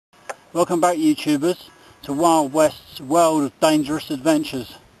Welcome back, YouTubers, to Wild West's world of dangerous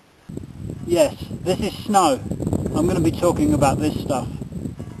adventures. Yes, this is snow. I'm going to be talking about this stuff.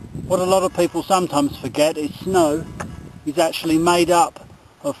 What a lot of people sometimes forget is snow is actually made up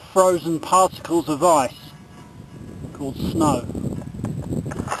of frozen particles of ice called snow.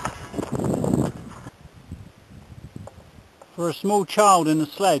 For a small child in a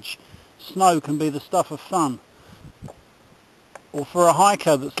sledge, snow can be the stuff of fun. Or for a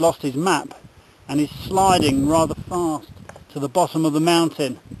hiker that's lost his map and is sliding rather fast to the bottom of the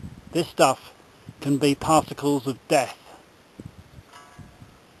mountain, this stuff can be particles of death.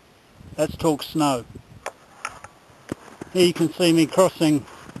 Let's talk snow. Here you can see me crossing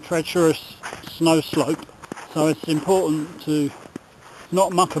a treacherous snow slope, so it's important to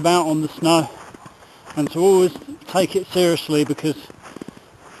not muck about on the snow and to always take it seriously, because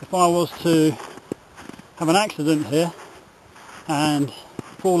if I was to have an accident here and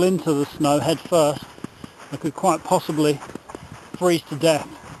fall into the snow head first, I could quite possibly freeze to death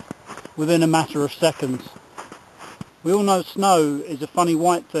within a matter of seconds. We all know snow is a funny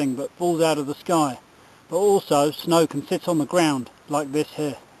white thing that falls out of the sky, but also snow can sit on the ground like this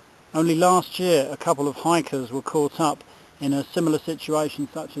here. Only last year a couple of hikers were caught up in a similar situation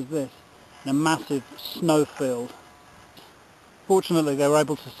such as this, in a massive snow field. Fortunately they were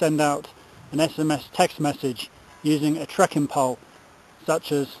able to send out an SMS text message using a trekking pole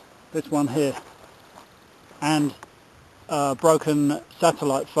such as this one here, and a broken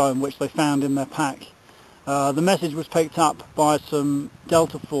satellite phone which they found in their pack. The message was picked up by some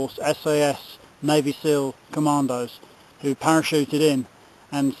Delta Force SAS Navy SEAL commandos who parachuted in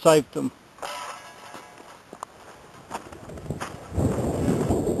and saved them.